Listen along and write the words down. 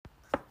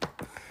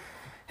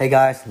Hey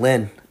guys,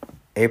 Lynn,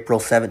 April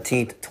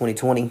 17th,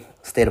 2020,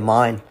 State of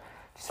Mind.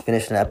 Just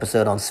finished an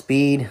episode on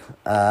speed.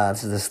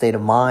 This is the State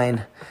of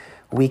Mind,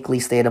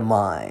 weekly State of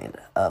Mind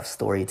of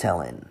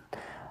storytelling.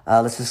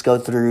 Let's just go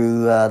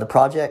through the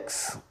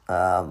projects.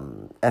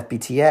 FBTX,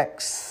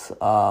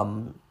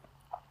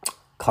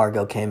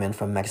 cargo came in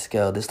from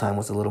Mexico. This time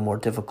was a little more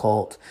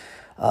difficult.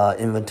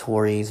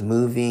 Inventories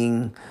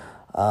moving.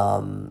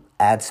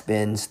 Ad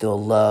spend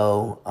still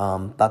low.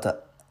 About to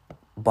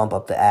bump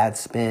up the ad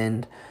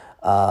spend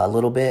a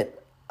little bit.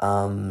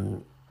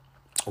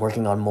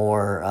 Working on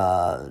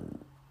more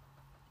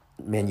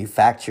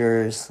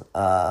manufacturers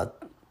to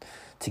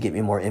get me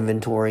more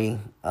inventory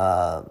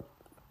and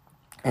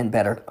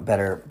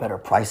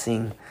better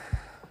pricing,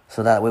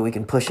 so that way we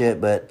can push it.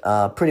 But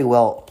pretty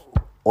well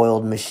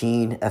oiled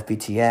machine.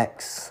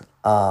 FBTX,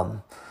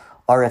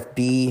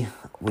 RFB.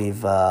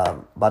 We've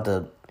about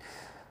to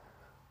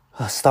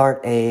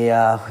start we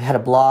had a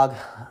blog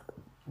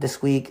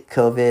this week.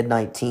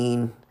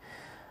 COVID-19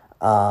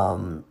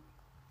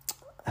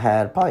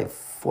 had probably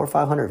 400 or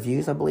 500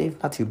 views, I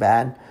believe. Not too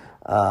bad.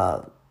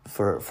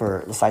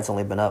 For the site's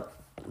only been up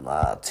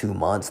 2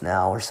 months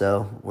now or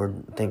so. I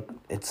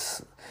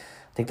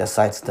think the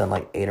site's done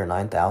like 8,000 or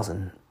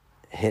 9,000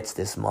 hits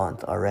this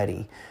month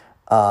already.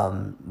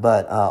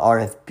 But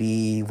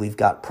RFB, we've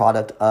got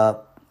product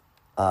up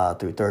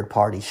through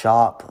third-party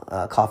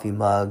shop, coffee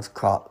mugs,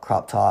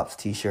 crop tops,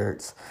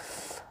 T-shirts.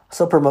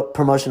 So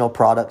promotional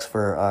products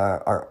for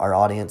our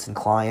audience and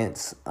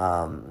clients.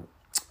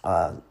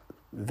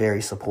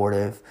 Very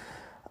supportive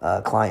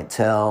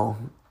clientele.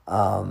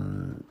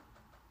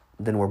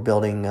 Then we're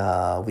building,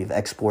 we've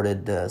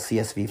exported the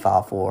CSV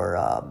file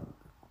for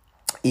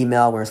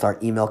email. We're going to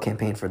start email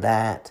campaign for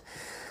that.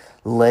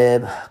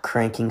 Lib,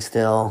 cranking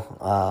still.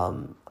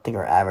 I think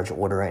our average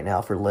order right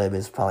now for Lib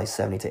is probably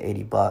 $70 to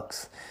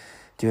 $80.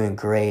 Doing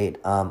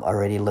great.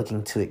 Already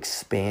looking to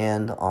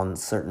expand on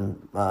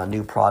certain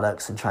new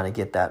products and trying to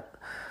get that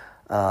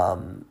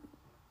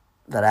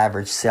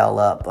average sell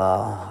up.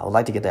 I would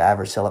like to get the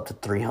average sell up to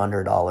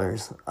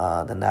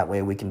 $300. Then that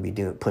way we can be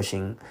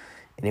pushing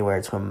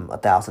anywhere from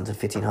 1,000 to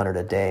 1,500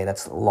 a day.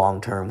 That's a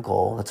long-term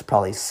goal. That's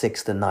probably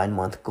 6 to 9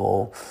 month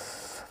goal.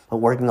 But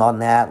working on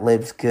that.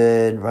 Lib's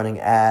good. Running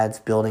ads,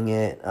 building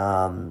it.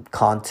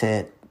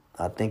 Content.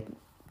 I think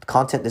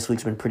content this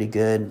week's been pretty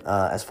good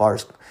as far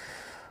as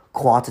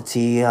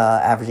quantity,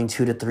 averaging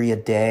 2 to 3 a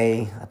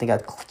day. I think I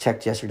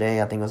checked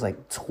yesterday. I think it was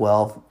like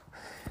 12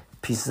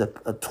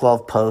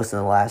 posts in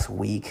the last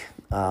week.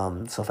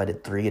 So if I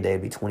did 3 a day,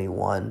 it'd be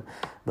 21,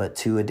 but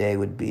 2 a day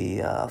would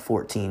be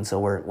 14. So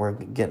we're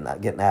getting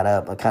that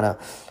up. I kind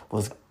of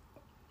was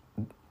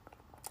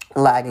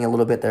lagging a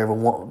little bit there,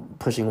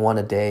 pushing 1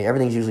 a day.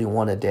 Everything's usually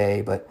 1 a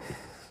day, but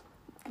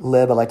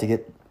Lib, I like to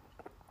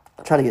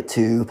try to get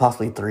 2,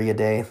 possibly 3 a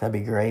day. That'd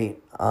be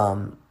great.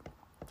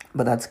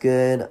 But that's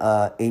good.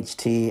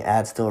 HT,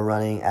 ads still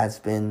running. Ad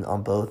spend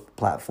on both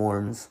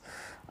platforms.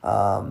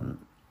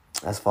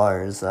 As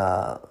far as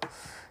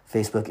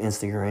Facebook,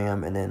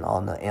 Instagram, and then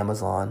on the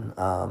Amazon.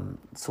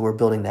 So we're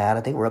building that.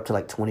 I think we're up to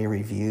like 20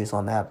 reviews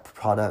on that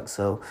product.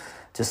 So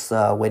just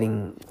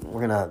waiting.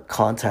 We're going to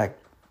contact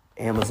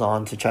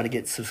Amazon to try to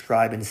get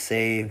subscribe and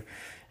save.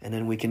 And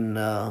then we can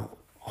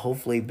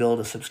hopefully build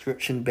a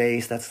subscription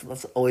base.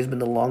 That's always been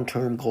the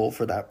long-term goal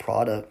for that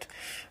product,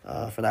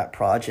 for that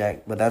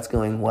project. But that's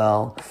going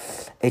well.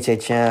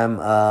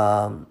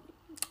 HHM,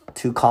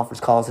 2 conference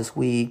calls this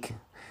week.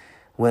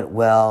 Went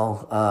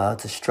well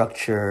to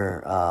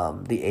structure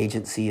the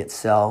agency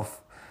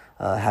itself,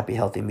 Happy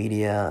Healthy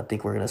Media. I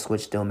think we're going to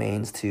switch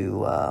domains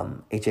to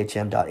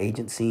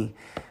hhm.agency.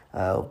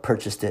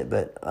 Purchased it,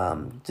 but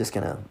just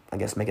going to, I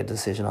guess, make a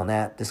decision on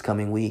that this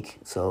coming week,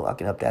 so I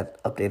can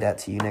update that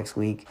to you next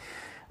week.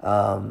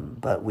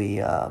 But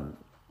we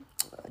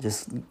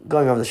just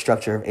going over the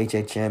structure of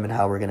HHM and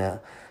how we're going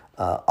to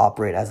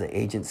operate as an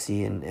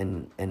agency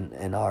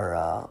and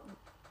our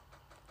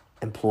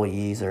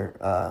employees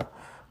or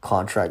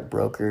contract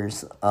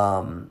brokers.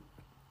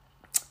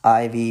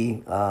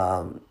 Ivy,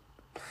 we're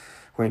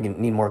going to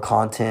need more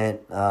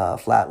content,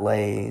 flat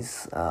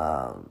lays,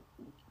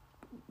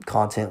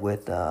 content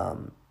with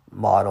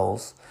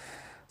models.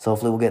 So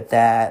hopefully we'll get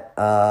that.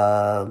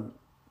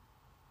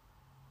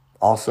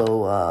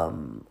 Also,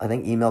 I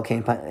think email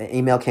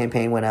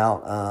campaign went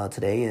out.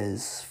 Today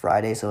is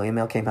Friday, so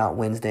email came out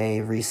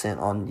Wednesday, resent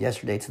on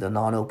yesterday to the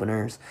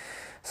non-openers.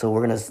 So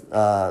we're going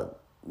to,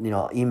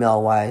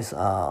 email-wise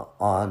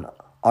on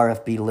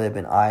RFB, Lib,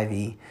 and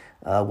Ivy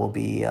will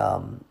be,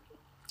 we're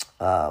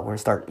going to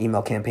start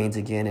email campaigns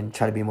again and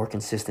try to be more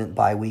consistent.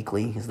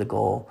 Bi-weekly is the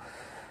goal.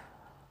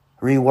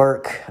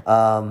 Rework,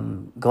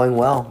 going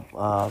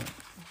well.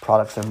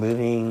 Products are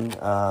moving.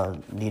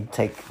 Need to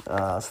take,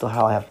 still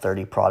I have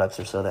 30 products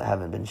or so that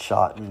haven't been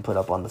shot and put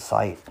up on the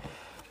site.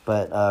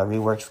 But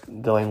rework's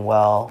going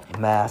well.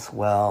 Masks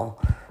well.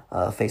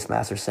 Face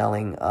masks are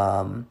selling.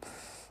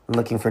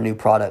 Looking for new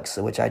products,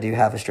 which I do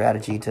have a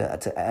strategy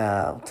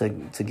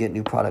to get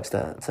new products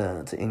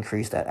to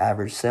increase that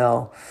average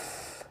sell.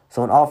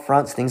 So on all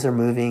fronts, things are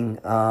moving.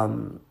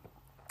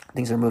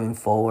 things are moving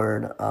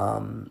forward.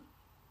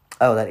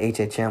 Oh, that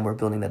HHM, we're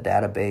building the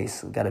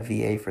database. We've got a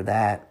VA for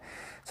that,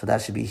 so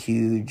that should be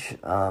huge.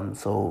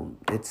 So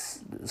it's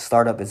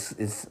startup is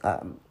it's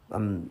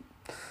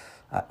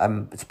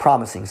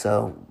promising.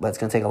 So, but it's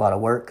gonna take a lot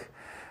of work.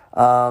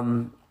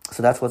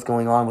 So that's what's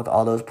going on with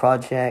all those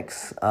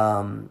projects.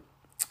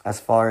 As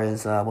far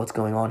as what's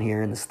going on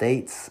here in the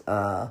States,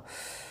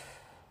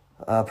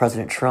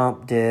 President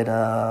Trump did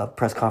a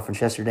press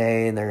conference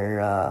yesterday.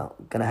 They're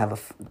going to have a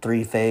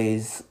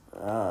 3-phase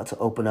to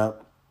open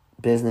up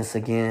business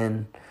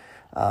again.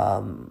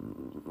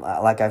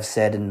 Like I've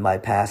said in my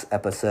past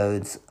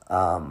episodes,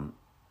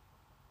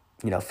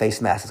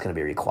 face mask is going to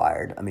be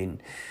required. I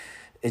mean,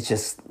 it's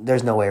just,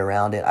 there's no way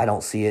around it. I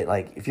don't see it.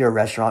 Like, if you're a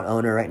restaurant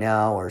owner right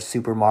now, or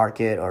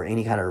supermarket, or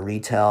any kind of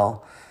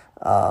retail,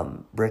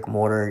 brick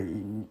mortar,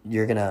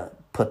 you're going to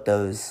put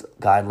those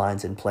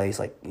guidelines in place.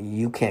 Like,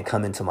 you can't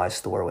come into my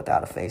store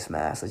without a face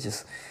mask. It's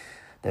just,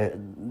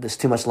 there's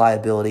too much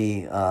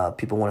liability.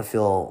 People want to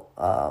feel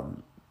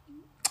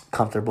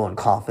comfortable and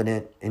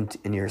confident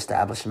in your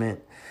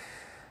establishment.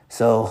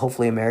 So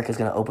hopefully America's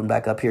going to open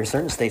back up here.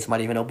 Certain states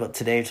might even open up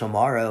today or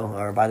tomorrow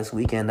or by this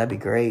weekend. That'd be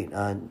great.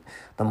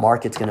 The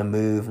market's going to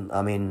move.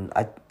 I mean,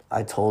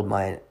 I told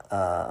my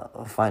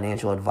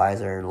financial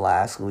advisor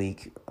last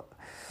week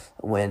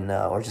when,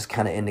 or just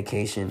kind of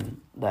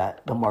indication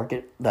that the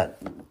market, that,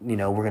 we're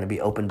going to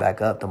be open back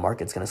up. The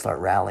market's going to start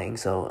rallying.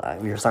 So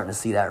we're starting to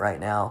see that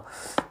right now.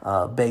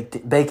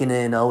 Baking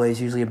in,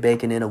 always usually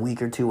baking in a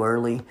week or two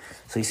early.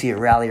 So you see it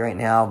rally right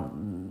now.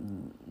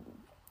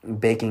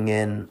 Baking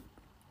in,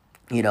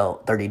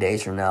 30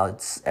 days from now,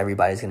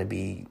 everybody's going to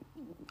be,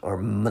 or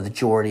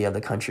majority of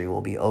the country will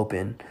be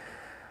open.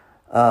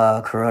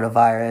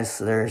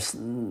 Coronavirus, there's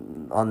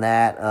on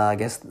that. I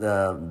guess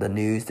the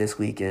news this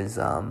week is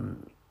the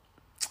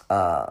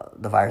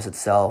virus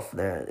itself.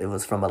 It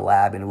was from a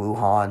lab in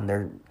Wuhan.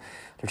 They're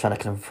trying to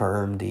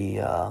confirm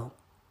the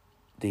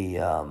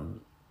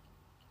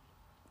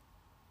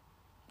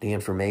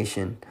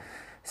information.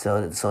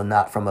 So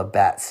not from a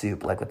bat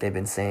soup like what they've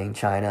been saying,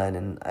 China,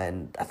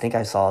 and I think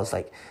I saw it's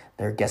like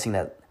they're guessing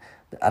that,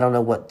 I don't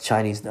know what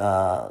Chinese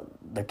their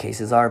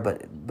cases are,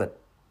 but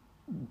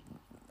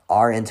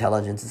our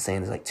intelligence is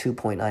saying there's like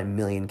 2.9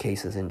 million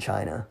cases in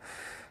China.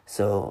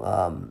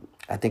 So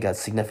I think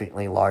that's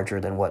significantly larger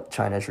than what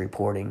China's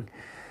reporting.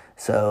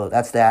 So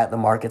that's that. The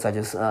markets,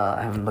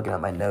 I'm looking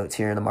at my notes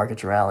here. The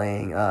market's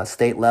rallying.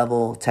 State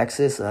level,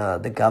 Texas,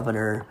 the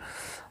governor,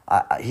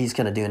 he's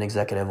going to do an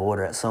executive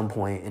order at some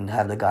point and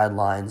have the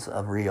guidelines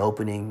of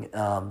reopening.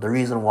 The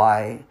reason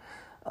why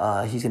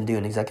he's going to do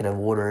an executive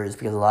order is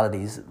because a lot of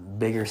these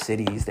bigger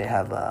cities, they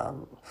have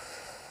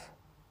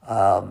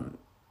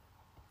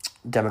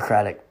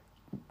Democratic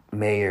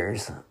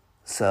mayors.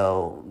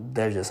 So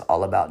they're just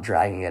all about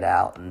dragging it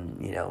out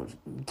and,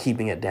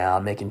 keeping it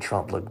down, making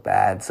Trump look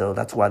bad. So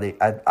that's why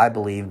I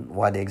believe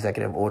why the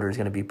executive order is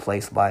going to be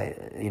placed by,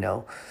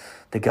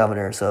 the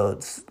governor.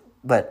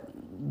 But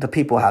the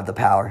people have the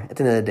power. At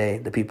the end of the day,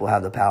 the people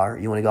have the power.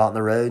 You want to go out on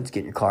the roads,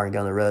 get in your car and go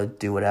on the road,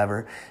 do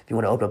whatever. If you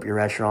want to open up your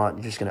restaurant,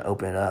 you're just going to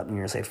open it up and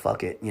you're going to say,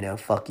 fuck it,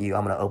 fuck you.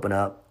 I'm going to open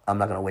up. I'm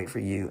not going to wait for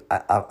you.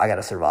 I got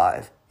to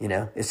survive.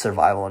 It's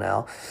survival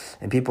now.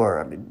 And people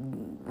are,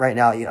 right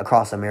now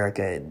across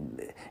America,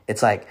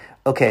 it's like,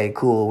 okay,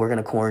 cool, we're going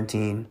to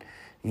quarantine,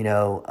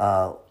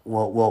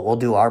 we'll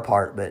do our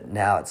part. But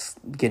now it's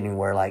getting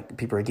where like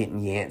people are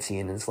getting yancy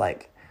and it's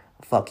like,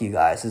 fuck you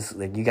guys.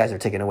 You guys are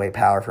taking away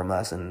power from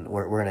us, and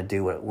we're gonna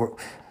do what we're.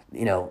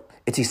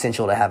 It's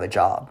essential to have a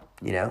job.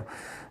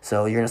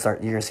 So you're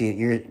starting to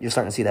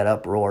see that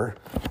uproar.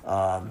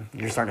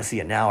 You're starting to see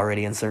it now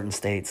already in certain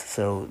states.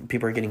 So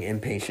people are getting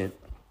impatient.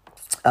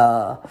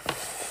 So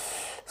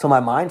my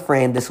mind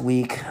frame this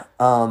week,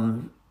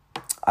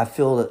 I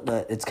feel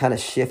that it's kind of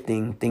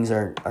shifting. Things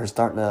are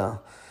starting to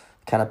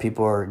kind of,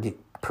 people are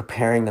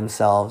preparing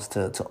themselves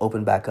to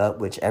open back up,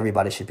 which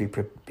everybody should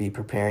be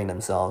preparing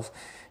themselves.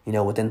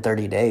 Within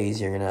 30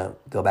 days, you're going to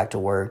go back to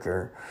work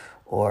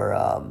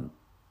or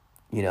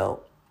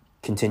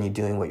continue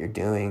doing what you're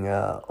doing.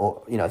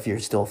 Or, if you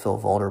still feel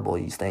vulnerable,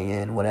 you stay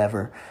in,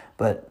 whatever.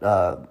 But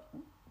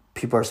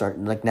people are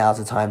starting, like, now's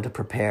the time to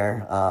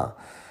prepare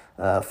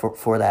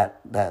for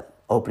that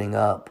opening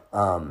up.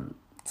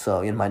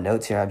 So in my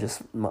notes here,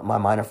 my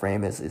mind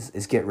frame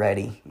is get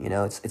ready.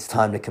 It's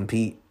time to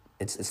compete.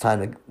 It's time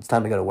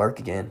to go to work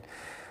again.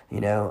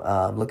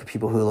 Look at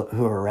people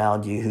who are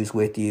around you, who's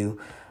with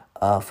you.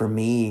 For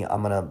me, I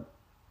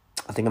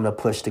think I'm gonna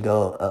push to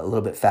go a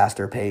little bit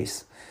faster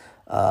pace,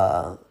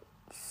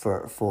 for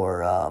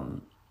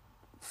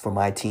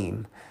my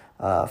team,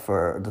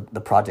 for the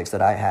projects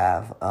that I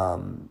have,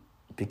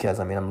 because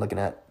I'm looking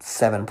at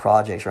 7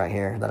 projects right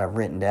here that I've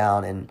written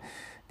down, and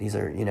these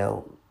are,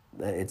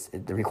 it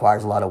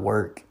requires a lot of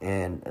work,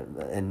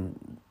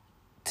 and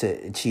to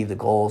achieve the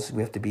goals,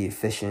 we have to be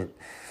efficient.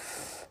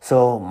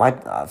 So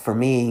for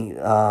me,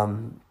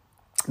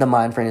 the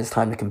mind frame is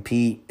time to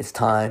compete. It's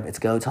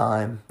go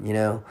time.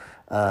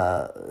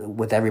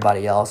 with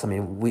everybody else. I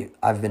mean,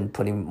 I've been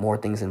putting more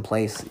things in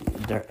place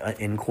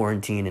in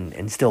quarantine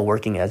and still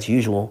working as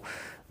usual,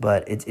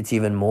 but it's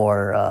even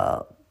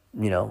more,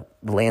 the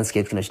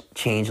landscape's going to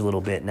change a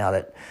little bit now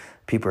that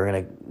people are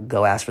going to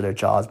go ask for their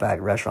jobs back,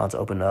 restaurants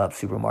open up,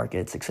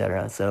 supermarkets,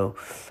 etc. So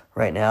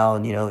right now,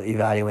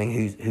 evaluating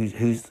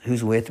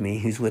who's with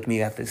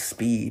me at this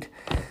speed,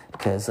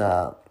 because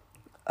I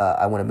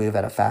want to move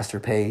at a faster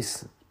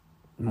pace,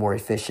 more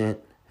efficient,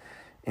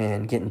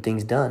 and getting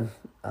things done,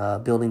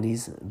 building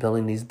these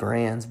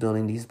brands,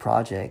 building these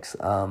projects.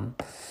 So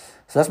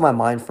that's my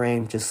mind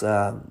frame. Just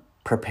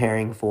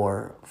preparing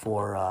for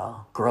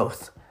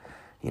growth.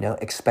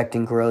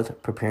 Expecting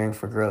growth, preparing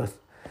for growth.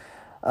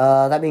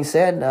 That being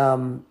said,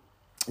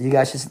 you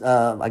guys just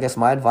I guess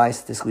my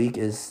advice this week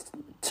is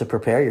to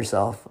prepare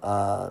yourself.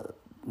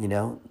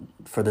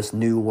 For this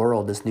new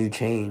world, this new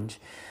change,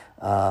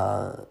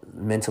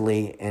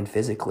 mentally and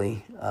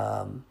physically.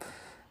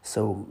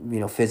 So,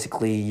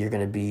 physically, you're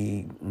going to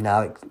be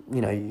now,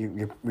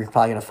 you're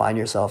probably going to find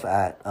yourself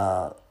at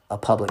a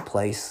public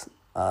place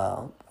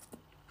on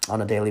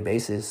a daily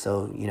basis.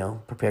 So,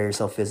 prepare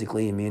yourself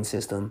physically, immune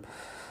system,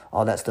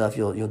 all that stuff.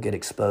 You'll get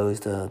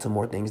exposed to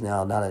more things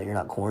now that you're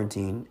not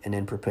quarantined, and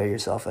then prepare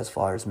yourself as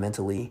far as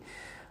mentally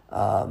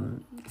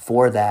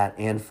for that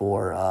and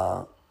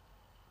for,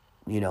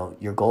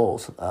 your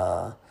goals.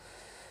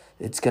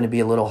 It's going to be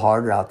a little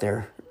harder out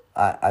there,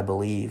 I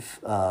believe.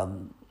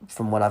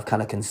 From what I've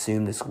kind of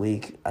consumed this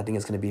week, I think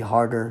it's going to be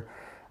harder.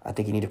 I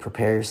think you need to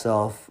prepare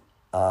yourself.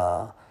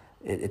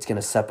 It's going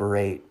to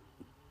separate,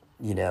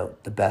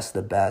 the best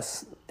of the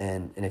best.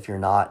 And if you're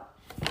not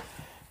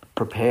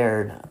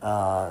prepared,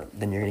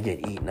 then you're going to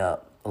get eaten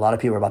up. A lot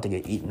of people are about to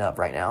get eaten up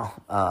right now.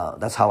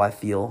 That's how I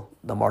feel.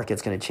 The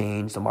market's going to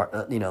change.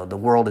 The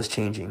world is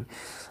changing.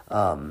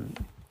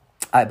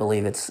 I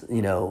believe it's,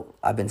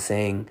 I've been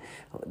saying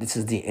this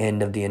is the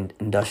end of the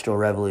industrial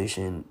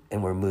revolution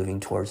and we're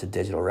moving towards a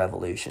digital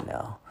revolution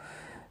now.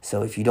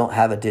 So if you don't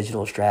have a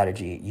digital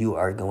strategy, you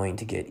are going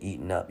to get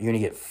eaten up. You're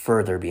going to get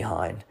further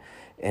behind.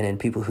 And then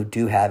people who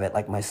do have it,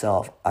 like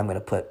myself, I'm going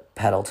to put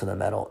pedal to the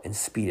metal and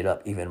speed it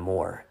up even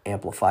more,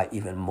 amplify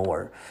even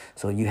more.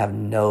 So you have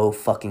no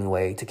fucking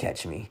way to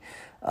catch me.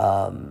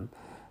 So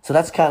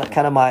that's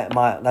kind of my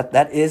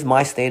that is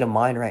my state of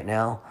mind right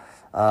now.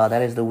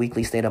 That is the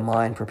weekly state of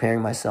mind,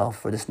 preparing myself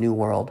for this new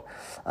world.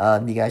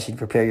 You guys should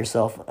prepare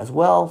yourself as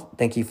well.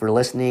 Thank you for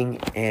listening,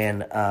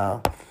 and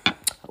you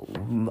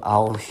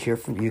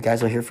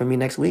guys will hear from me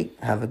next week.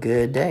 Have a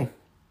good day.